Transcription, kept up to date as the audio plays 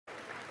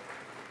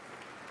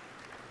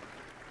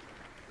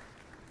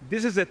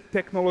This is a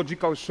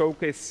technological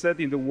showcase set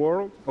in the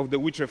world of The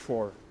Witcher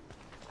 4.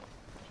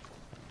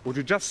 What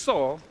you just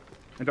saw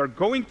and are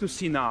going to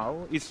see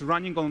now is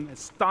running on a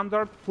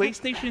standard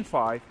PlayStation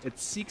 5 at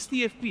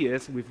 60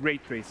 FPS with ray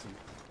tracing.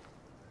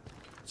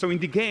 So in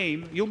the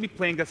game, you'll be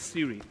playing as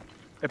Ciri,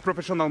 a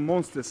professional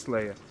monster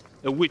slayer,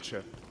 a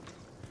witcher.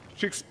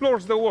 She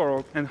explores the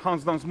world and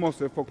hunts down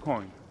monsters for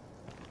coin.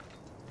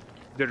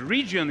 The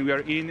region we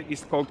are in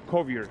is called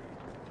Kovir,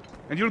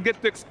 and you'll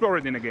get to explore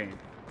it in the game.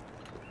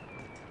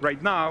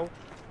 Right now,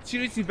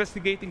 Ciri is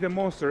investigating a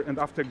monster, and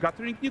after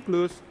gathering new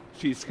clues,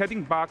 she is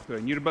heading back to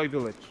a nearby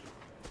village.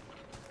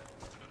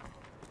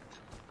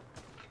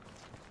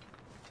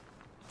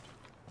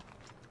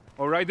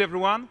 All right,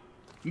 everyone,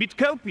 meet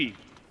Kelpie.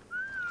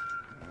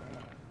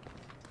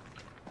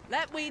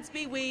 Let weeds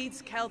be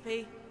weeds,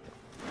 Kelpie.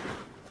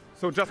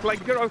 So just like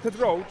Geralt had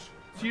Roach,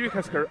 Ciri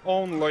has her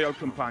own loyal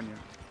companion.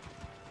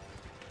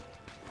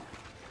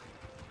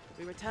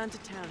 We return to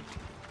town.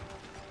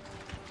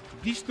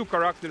 These two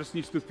characters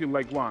need to feel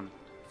like one.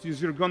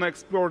 Since you're gonna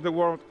explore the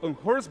world on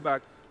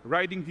horseback,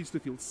 riding needs to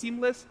feel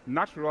seamless,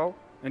 natural,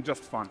 and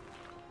just fun.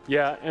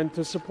 Yeah, and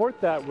to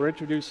support that, we're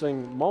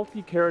introducing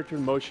multi-character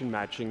motion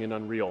matching in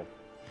Unreal.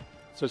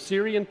 So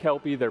Ciri and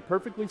Kelpie, they're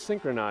perfectly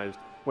synchronized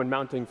when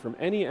mounting from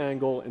any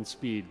angle and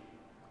speed.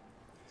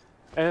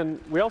 And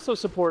we also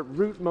support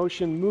root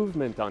motion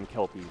movement on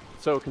Kelpie,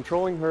 so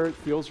controlling her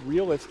feels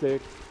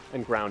realistic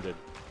and grounded.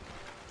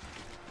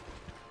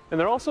 And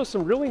there are also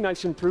some really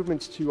nice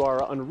improvements to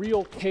our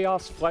Unreal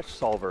Chaos Flesh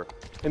Solver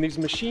and these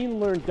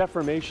machine-learned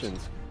deformations.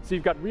 So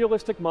you've got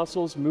realistic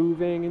muscles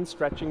moving and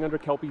stretching under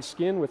Kelpie's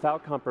skin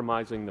without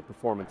compromising the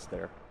performance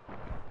there.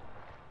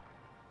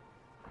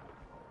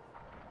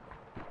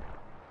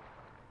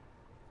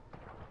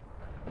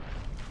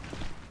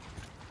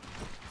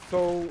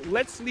 So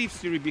let's leave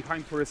Ciri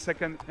behind for a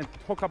second and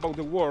talk about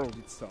the world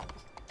itself.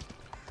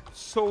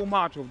 So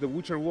much of the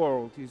Witcher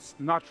world is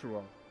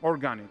natural,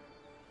 organic,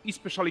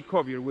 especially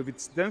Kovir with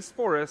its dense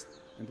forest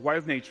and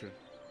wild nature.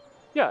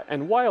 Yeah,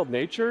 and wild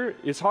nature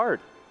is hard.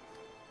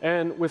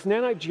 And with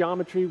nanite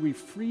geometry, we've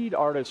freed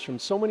artists from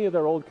so many of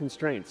their old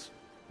constraints.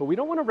 But we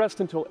don't want to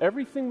rest until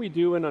everything we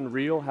do in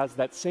Unreal has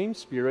that same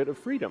spirit of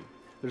freedom.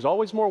 There's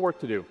always more work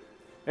to do.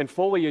 And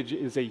foliage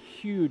is a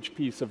huge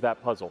piece of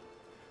that puzzle.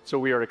 So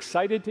we are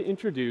excited to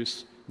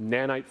introduce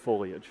nanite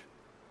foliage.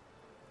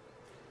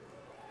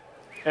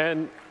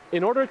 And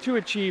in order to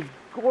achieve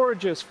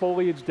gorgeous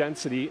foliage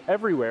density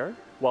everywhere,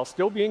 while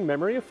still being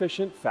memory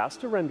efficient, fast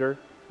to render,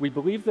 we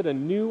believe that a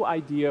new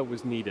idea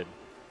was needed.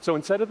 So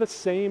instead of the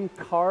same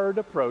card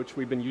approach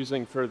we've been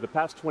using for the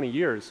past 20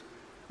 years,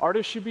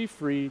 artists should be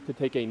free to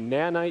take a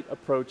nanite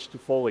approach to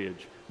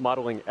foliage,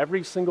 modeling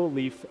every single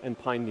leaf and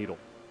pine needle.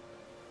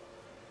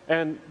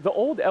 And the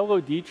old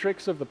LOD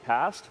tricks of the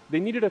past, they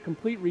needed a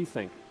complete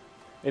rethink.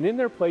 And in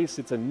their place,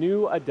 it's a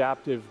new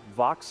adaptive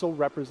voxel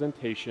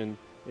representation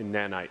in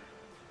nanite.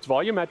 It's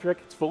volumetric,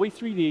 it's fully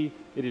 3D,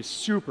 it is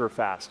super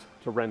fast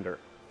to render.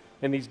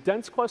 And these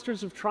dense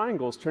clusters of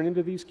triangles turn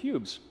into these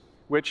cubes,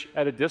 which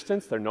at a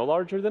distance, they're no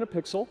larger than a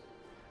pixel,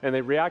 and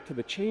they react to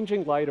the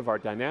changing light of our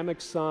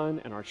dynamic sun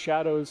and our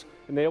shadows,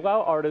 and they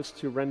allow artists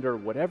to render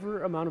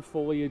whatever amount of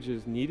foliage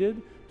is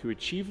needed to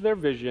achieve their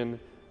vision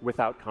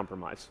without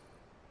compromise.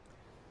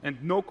 And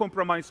no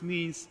compromise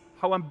means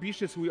how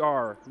ambitious we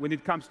are when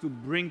it comes to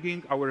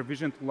bringing our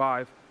vision to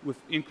life with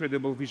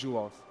incredible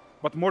visuals.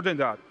 But more than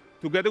that,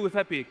 together with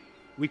Epic,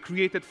 we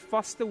created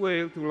faster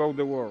way to load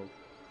the world.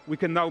 We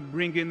can now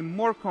bring in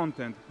more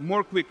content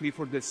more quickly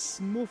for the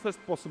smoothest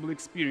possible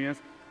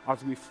experience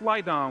as we fly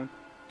down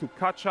to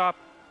catch up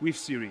with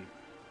Ciri.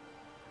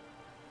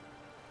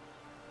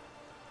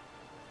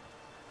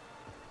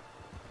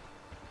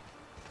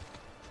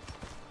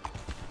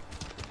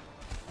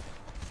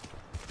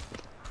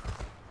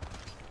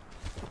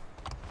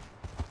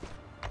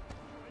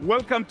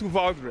 Welcome to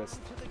Valdrest.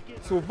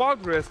 So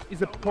Valdrest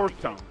is a port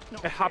town,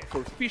 a hub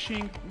for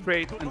fishing,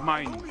 trade, and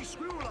mining.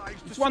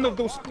 It's one of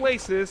those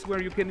places where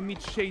you can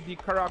meet shady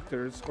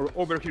characters or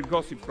overhear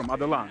gossip from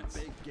other lands.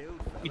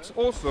 It's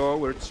also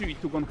where Ciri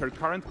took on her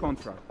current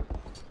contract.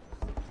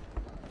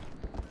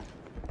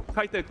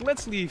 High-tech,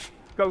 let's leave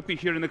Kelpie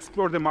here and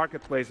explore the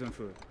marketplace and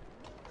food.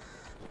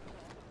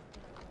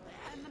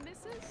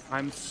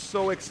 I'm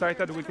so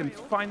excited we can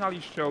finally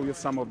show you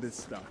some of this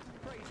stuff.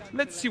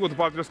 Let's see what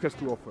Valdrest has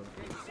to offer.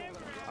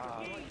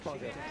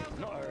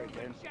 Not her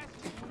again.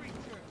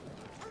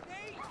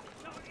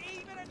 Not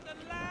even at the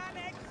land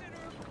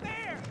Exeter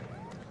Fair.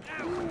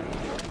 Now,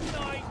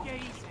 9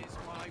 gazes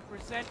while I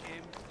present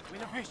him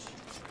with a fish.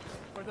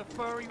 For the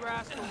furry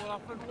rascal will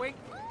often wait,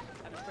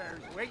 and the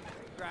fair's weight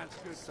grants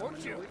good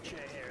fortune.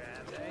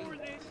 For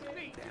this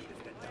feat,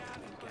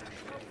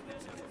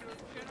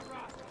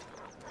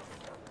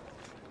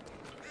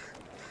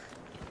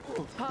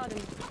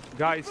 Pardon.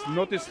 Guys,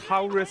 notice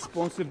how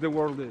responsive the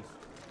world is.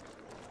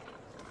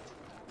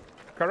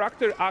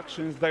 Character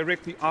actions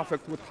directly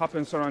affect what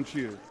happens around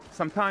you,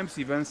 sometimes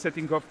even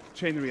setting off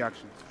chain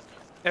reactions.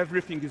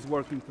 Everything is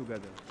working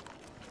together.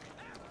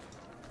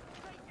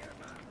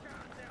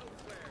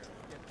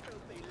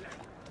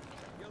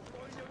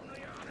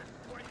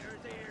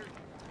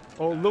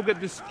 Oh, look at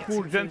this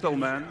poor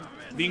gentleman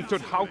being taught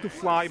how to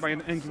fly by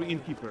an angry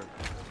innkeeper.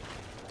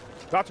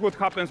 That's what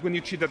happens when you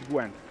cheat at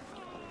Gwent.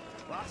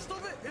 Last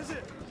of it, is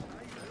it?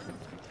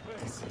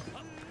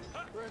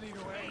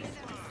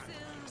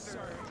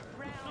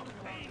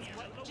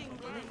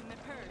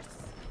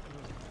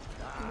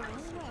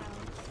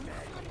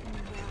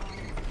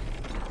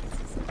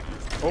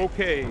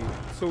 Okay,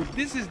 so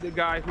this is the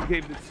guy who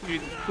gave the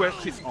series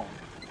quest his own.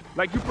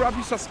 Like you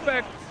probably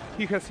suspect,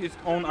 he has his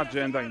own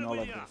agenda in all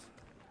of this.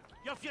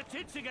 You're off your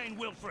tits again,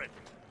 Wilfred.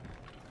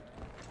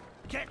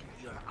 Get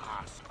your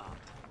ass up.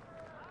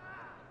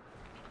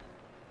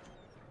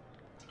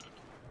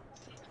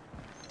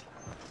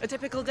 A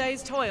typical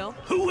day's toil.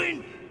 Who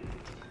in?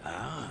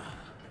 Ah,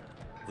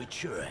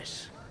 with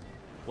yours.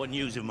 What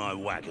news of my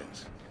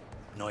wagons?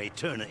 No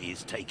eternity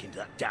is taking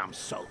that damn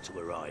salt to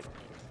arrive.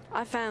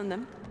 I found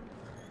them.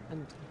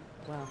 And,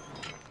 well,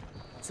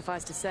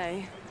 suffice to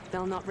say,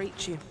 they'll not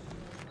reach you.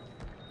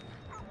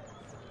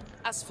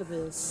 As for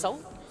the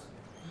salt,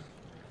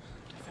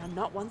 I found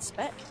not one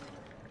speck.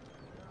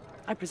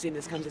 I presume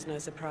this comes as no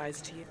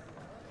surprise to you.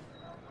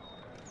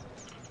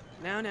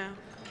 Now.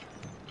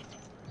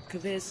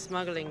 Kavir's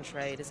smuggling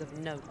trade is of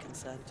no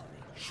concern to me.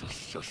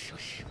 Shush, shush,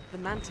 shush. The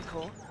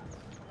manticore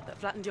that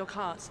flattened your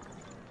cart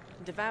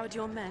and devoured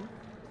your men,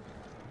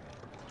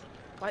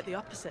 quite the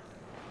opposite.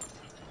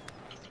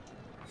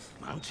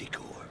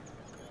 Manticore?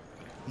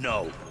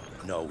 No,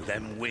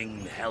 them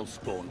winged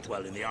hellspawn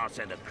dwell in the arse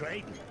end of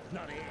Creighton,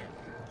 not here.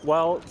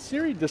 While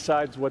Siri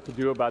decides what to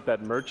do about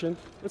that merchant,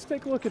 let's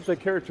take a look at the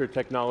character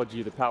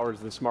technology that powers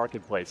this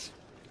marketplace.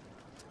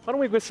 Why don't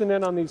we listen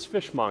in on these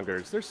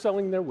fishmongers? They're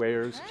selling their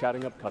wares,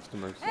 chatting up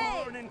customers.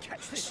 Morning,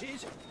 catch this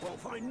is. Won't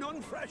find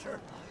none fresher.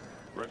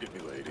 Rugged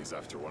me ladies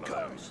after one of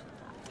them. Comes.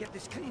 Get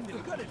this cleaned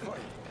and gutted for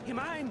you. You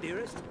mind,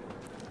 dearest?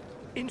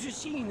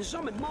 Interesting,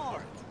 something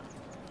more.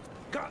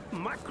 Got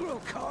mackerel,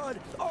 cod,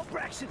 all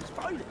Braxton's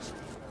finest.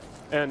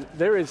 And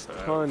there is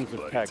tons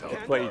of tech to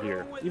play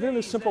here, even in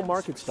this simple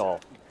market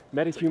stall.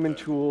 Metahuman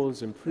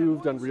tools,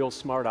 improved Unreal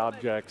Smart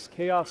Objects,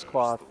 Chaos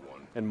Cloth,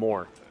 and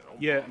more.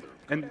 Yeah,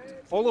 and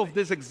all of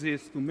this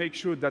exists to make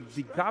sure that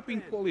the gap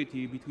in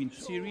quality between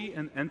Siri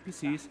and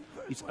NPCs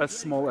is as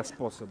small as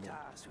possible.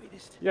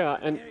 Yeah,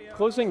 and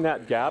closing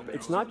that gap,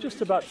 it's not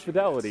just about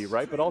fidelity,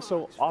 right, but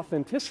also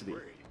authenticity.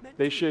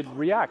 They should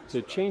react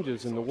to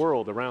changes in the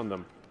world around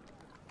them.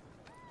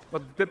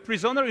 But the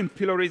prisoner in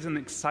pillory isn't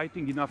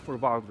exciting enough for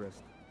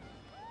Valdrest.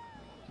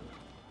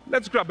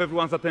 Let's grab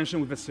everyone's attention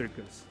with a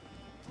circus.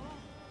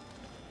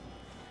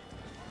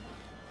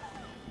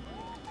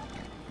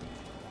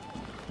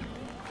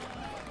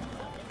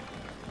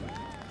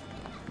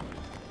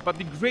 But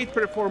the great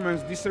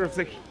performance deserves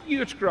a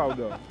huge crowd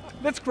though.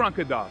 Let's crank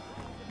it up.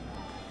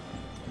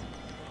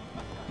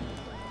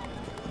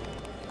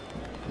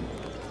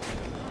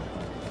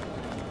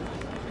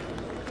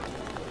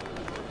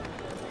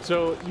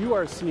 So you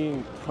are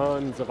seeing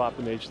tons of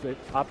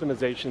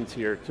optimizations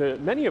here to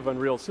many of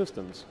Unreal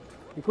systems,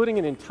 including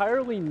an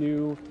entirely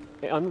new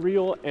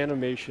Unreal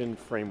animation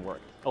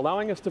framework,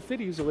 allowing us to fit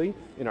easily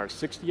in our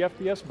 60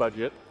 FPS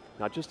budget,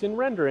 not just in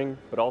rendering,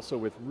 but also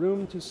with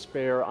room to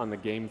spare on the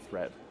game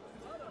thread.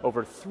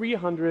 Over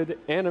 300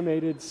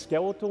 animated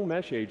skeletal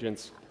mesh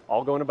agents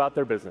all going about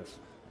their business.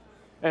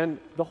 And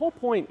the whole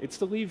point is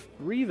to leave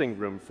breathing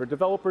room for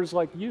developers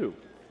like you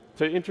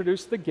to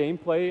introduce the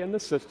gameplay and the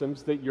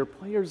systems that your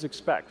players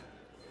expect,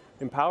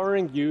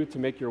 empowering you to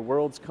make your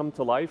worlds come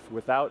to life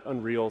without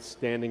Unreal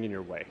standing in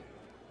your way.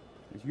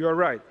 You are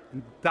right,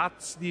 and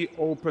that's the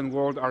open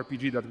world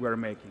RPG that we're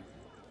making.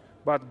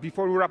 But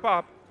before we wrap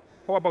up,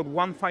 how about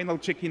one final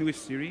check-in with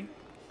Siri?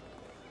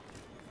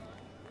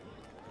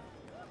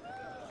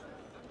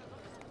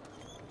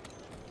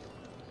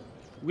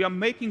 We are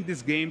making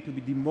this game to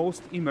be the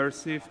most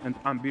immersive and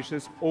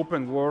ambitious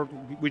open world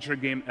Witcher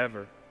game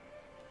ever.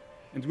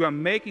 And we are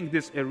making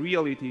this a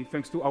reality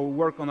thanks to our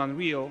work on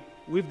Unreal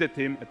with the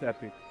team at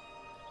Epic.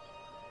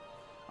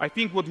 I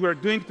think what we are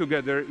doing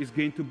together is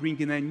going to bring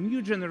in a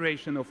new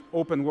generation of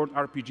open world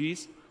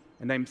RPGs,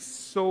 and I'm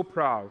so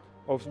proud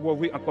of what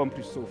we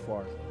accomplished so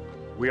far.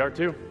 We are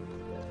too.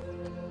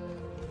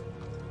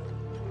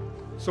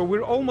 So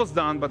we're almost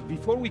done, but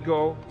before we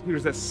go,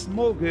 here's a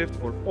small gift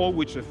for all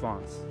Witcher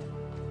fans.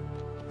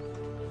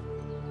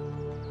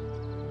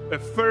 A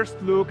first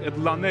look at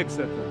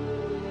Lanexeter.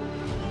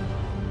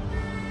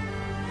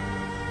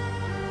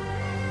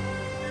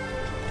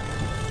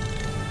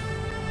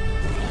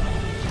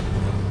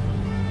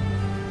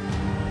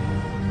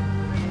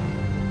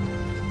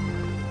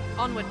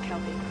 Onward,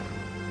 Kelpie.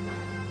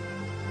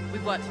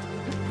 We've worked.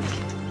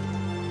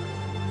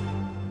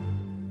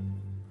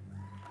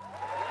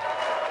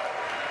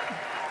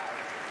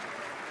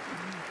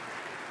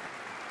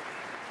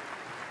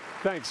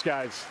 Thanks,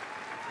 guys.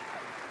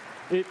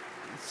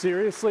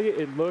 Seriously,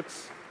 it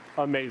looks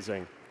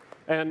amazing.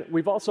 And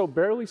we've also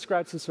barely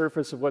scratched the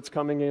surface of what's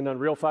coming in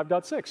Unreal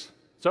 5.6.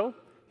 So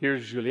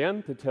here's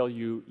Julien to tell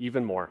you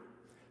even more.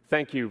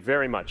 Thank you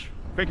very much.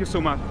 Thank you so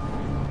much.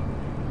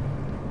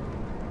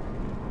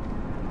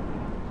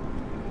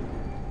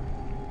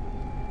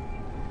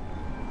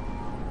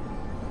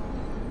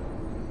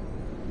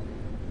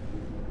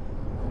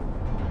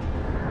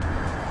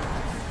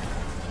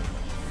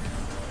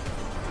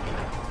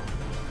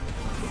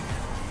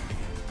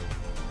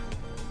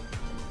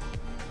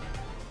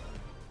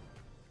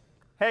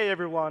 Hey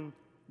everyone,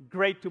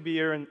 great to be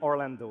here in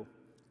Orlando.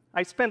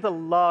 I spent a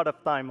lot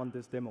of time on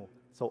this demo,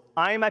 so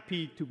I'm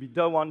happy to be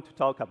the one to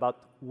talk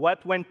about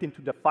what went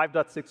into the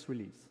 5.6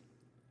 release.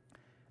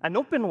 An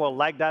open world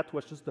like that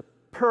was just the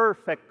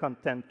perfect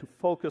content to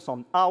focus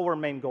on our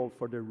main goal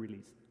for the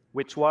release,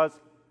 which was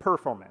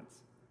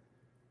performance.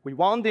 We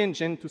want the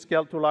engine to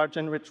scale to large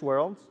and rich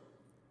worlds.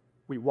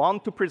 We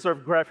want to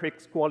preserve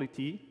graphics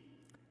quality.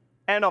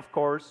 And of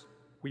course,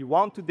 we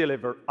want to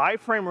deliver high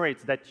frame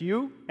rates that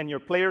you and your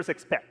players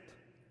expect.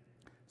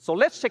 So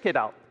let's check it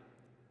out,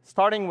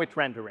 starting with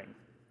rendering.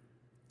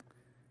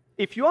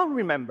 If you all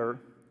remember,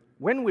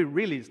 when we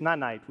released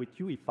Nanaite with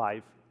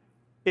UE5,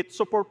 it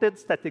supported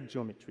static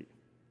geometry.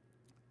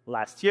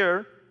 Last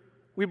year,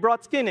 we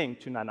brought skinning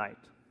to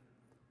Nanaite.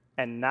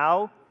 And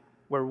now,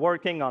 we're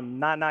working on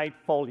Nanaite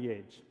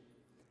foliage.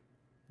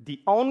 The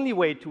only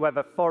way to have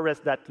a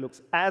forest that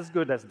looks as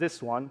good as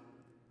this one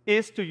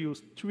is to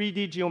use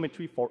 3D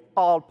geometry for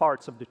all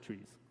parts of the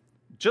trees,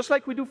 just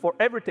like we do for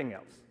everything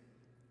else.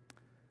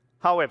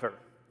 However,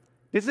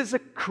 this is a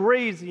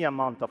crazy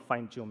amount of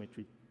fine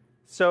geometry,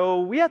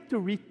 so we had to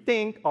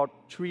rethink how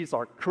trees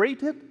are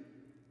created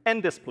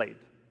and displayed.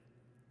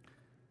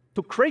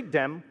 To create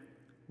them,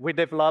 we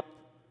developed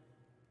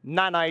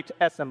Nanaite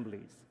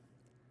assemblies.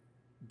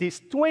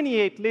 These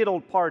 28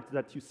 little parts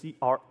that you see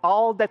are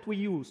all that we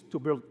use to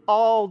build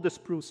all the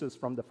spruces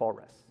from the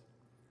forest.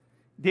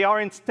 They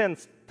are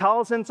instanced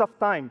thousands of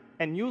times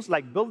and used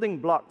like building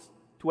blocks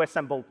to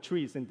assemble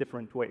trees in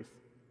different ways.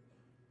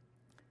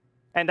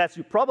 And as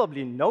you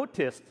probably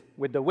noticed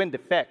with the wind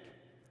effect,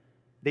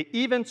 they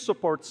even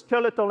support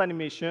skeletal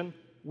animation,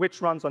 which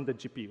runs on the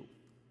GPU.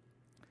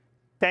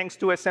 Thanks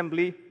to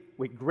assembly,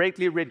 we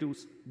greatly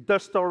reduce the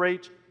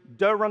storage,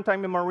 the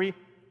runtime memory,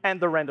 and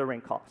the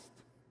rendering cost.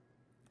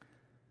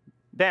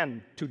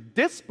 Then, to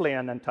display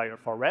an entire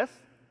forest,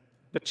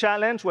 the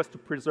challenge was to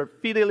preserve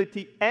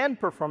fidelity and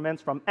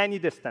performance from any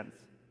distance.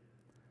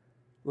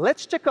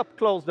 Let's check up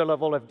close the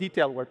level of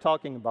detail we're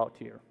talking about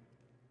here.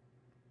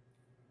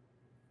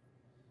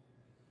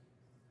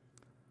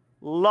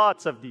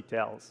 Lots of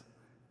details.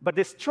 But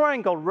this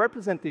triangle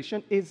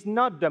representation is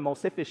not the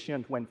most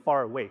efficient when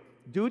far away,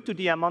 due to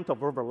the amount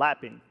of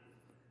overlapping.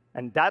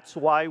 And that's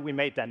why we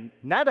made an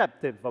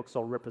adaptive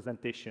voxel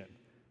representation.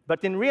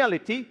 But in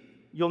reality,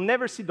 you'll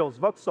never see those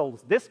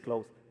voxels this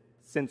close,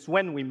 since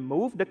when we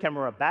move the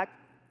camera back,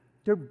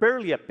 they're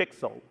barely a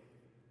pixel.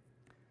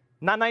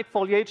 Nanaite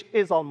foliage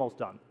is almost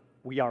done.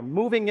 We are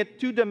moving it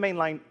to the main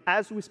line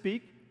as we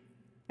speak,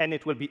 and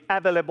it will be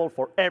available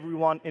for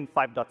everyone in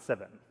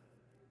 5.7.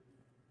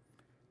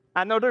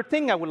 Another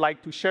thing I would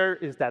like to share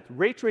is that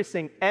ray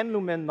tracing and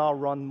Lumen now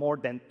run more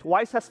than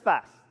twice as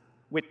fast,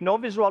 with no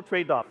visual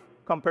trade-off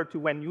compared to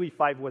when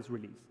UE5 was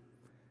released.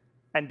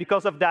 And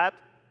because of that,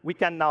 we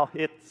can now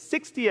hit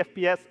 60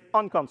 FPS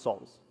on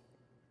consoles.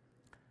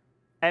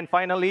 And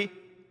finally,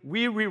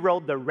 we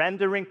rewrote the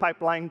rendering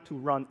pipeline to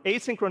run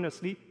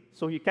asynchronously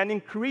so you can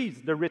increase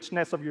the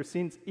richness of your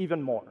scenes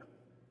even more.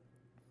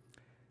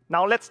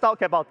 Now let's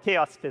talk about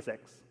chaos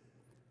physics.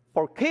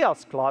 For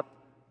chaos cloth,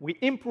 we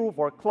improve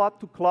our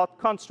cloth-to-cloth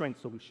constraint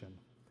solution.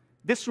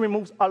 This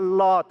removes a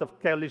lot of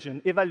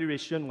collision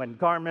evaluation when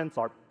garments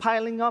are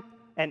piling up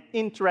and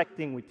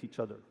interacting with each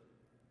other.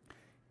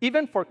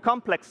 Even for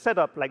complex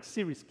setup like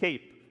Series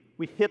Cape,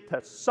 we hit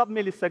a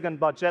sub-millisecond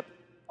budget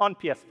on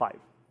PS5.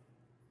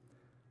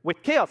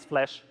 With Chaos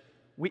Flesh,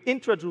 we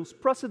introduce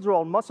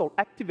procedural muscle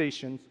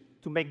activations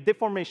to make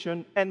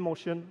deformation and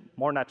motion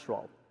more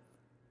natural.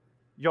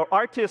 Your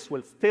artist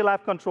will still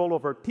have control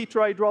over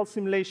tetrahedral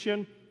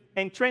simulation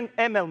and train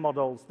ML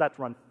models that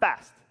run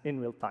fast in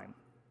real time.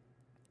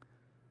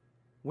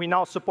 We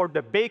now support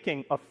the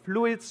baking of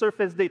fluid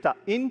surface data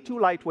into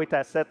lightweight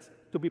assets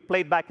to be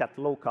played back at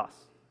low cost.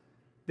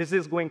 This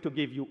is going to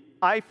give you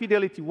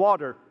high-fidelity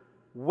water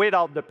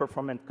without the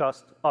performance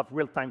cost of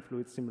real-time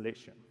fluid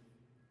simulation.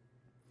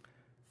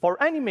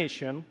 For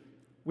animation,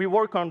 we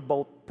work on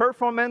both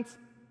performance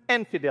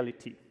and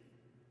fidelity.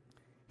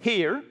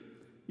 Here,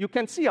 you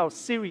can see how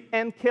Siri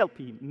and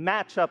Kelpie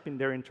match up in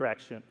their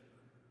interaction.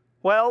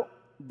 Well,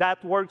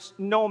 that works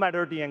no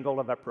matter the angle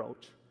of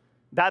approach.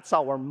 That's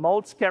our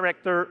Modes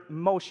character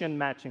motion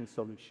matching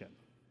solution.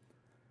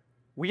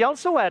 We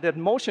also added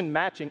motion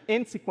matching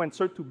in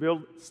Sequencer to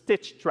build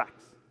stitch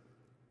tracks.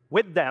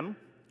 With them,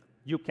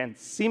 you can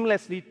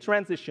seamlessly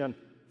transition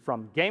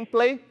from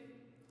gameplay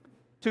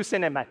to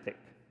cinematic.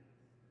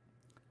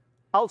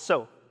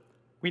 Also,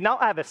 we now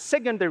have a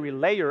secondary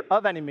layer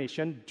of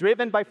animation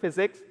driven by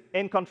physics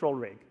in Control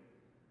Rig.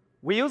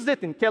 We used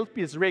it in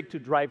Kelpie's rig to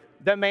drive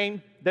the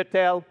mane, the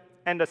tail,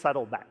 and the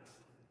saddlebacks.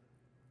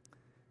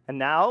 And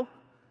now,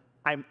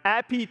 I'm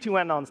happy to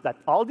announce that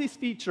all these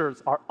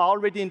features are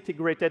already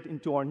integrated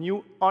into our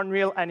new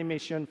Unreal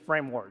Animation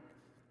framework,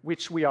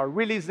 which we are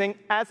releasing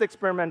as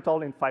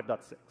experimental in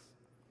 5.6.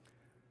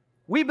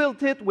 We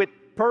built it with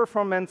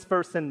performance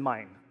first in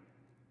mind.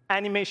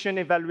 Animation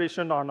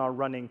evaluation are now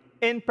running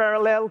in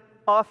parallel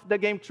off the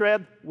game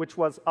thread, which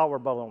was our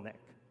bottleneck.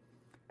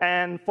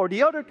 And for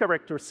the other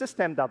character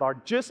systems that are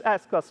just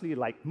as costly,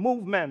 like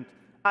movement,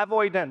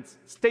 avoidance,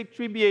 state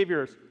tree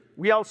behaviors,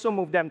 we also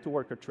move them to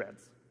worker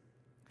threads.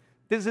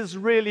 This is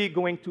really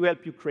going to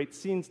help you create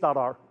scenes that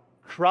are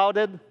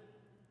crowded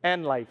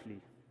and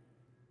lively.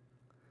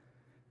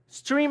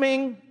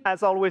 Streaming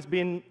has always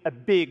been a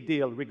big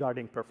deal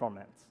regarding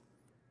performance.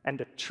 And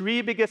the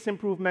three biggest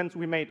improvements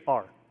we made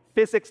are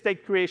physics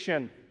state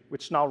creation,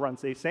 which now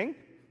runs async,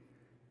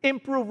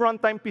 improve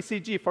runtime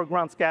PCG for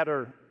ground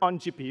scatter on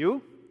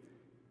GPU,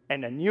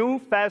 and a new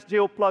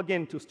FastGeo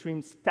plugin to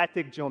stream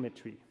static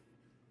geometry.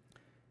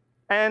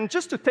 And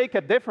just to take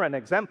a different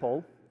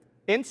example,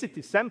 in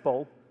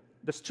CitySample,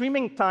 the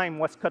streaming time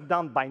was cut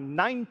down by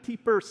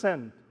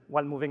 90%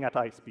 while moving at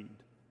high speed.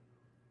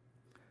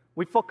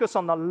 We focus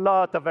on a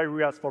lot of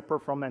areas for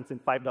performance in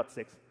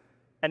 5.6,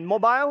 and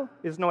mobile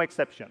is no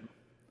exception.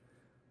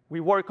 We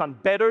work on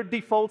better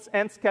defaults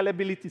and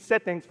scalability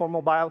settings for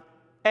mobile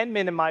and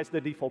minimize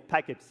the default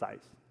package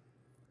size.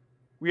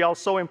 We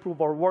also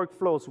improve our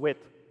workflows with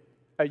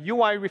a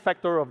UI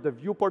refactor of the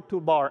viewport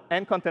toolbar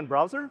and content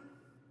browser,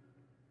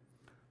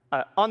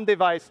 an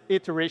on-device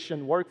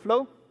iteration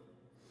workflow,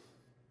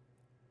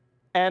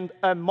 and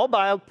a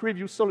mobile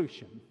preview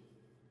solution.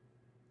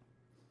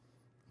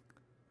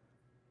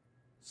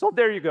 So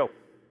there you go.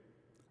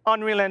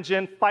 Unreal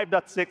Engine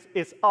 5.6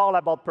 is all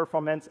about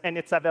performance, and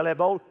it's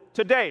available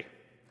today.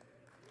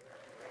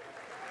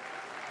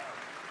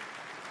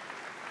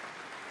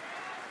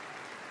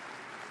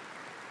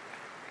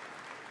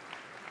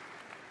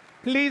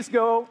 Please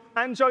go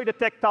enjoy the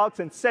tech talks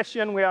and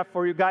session we have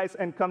for you guys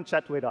and come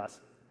chat with us.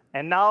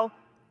 And now,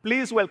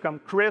 please welcome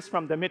Chris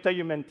from the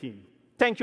MetaHuman team.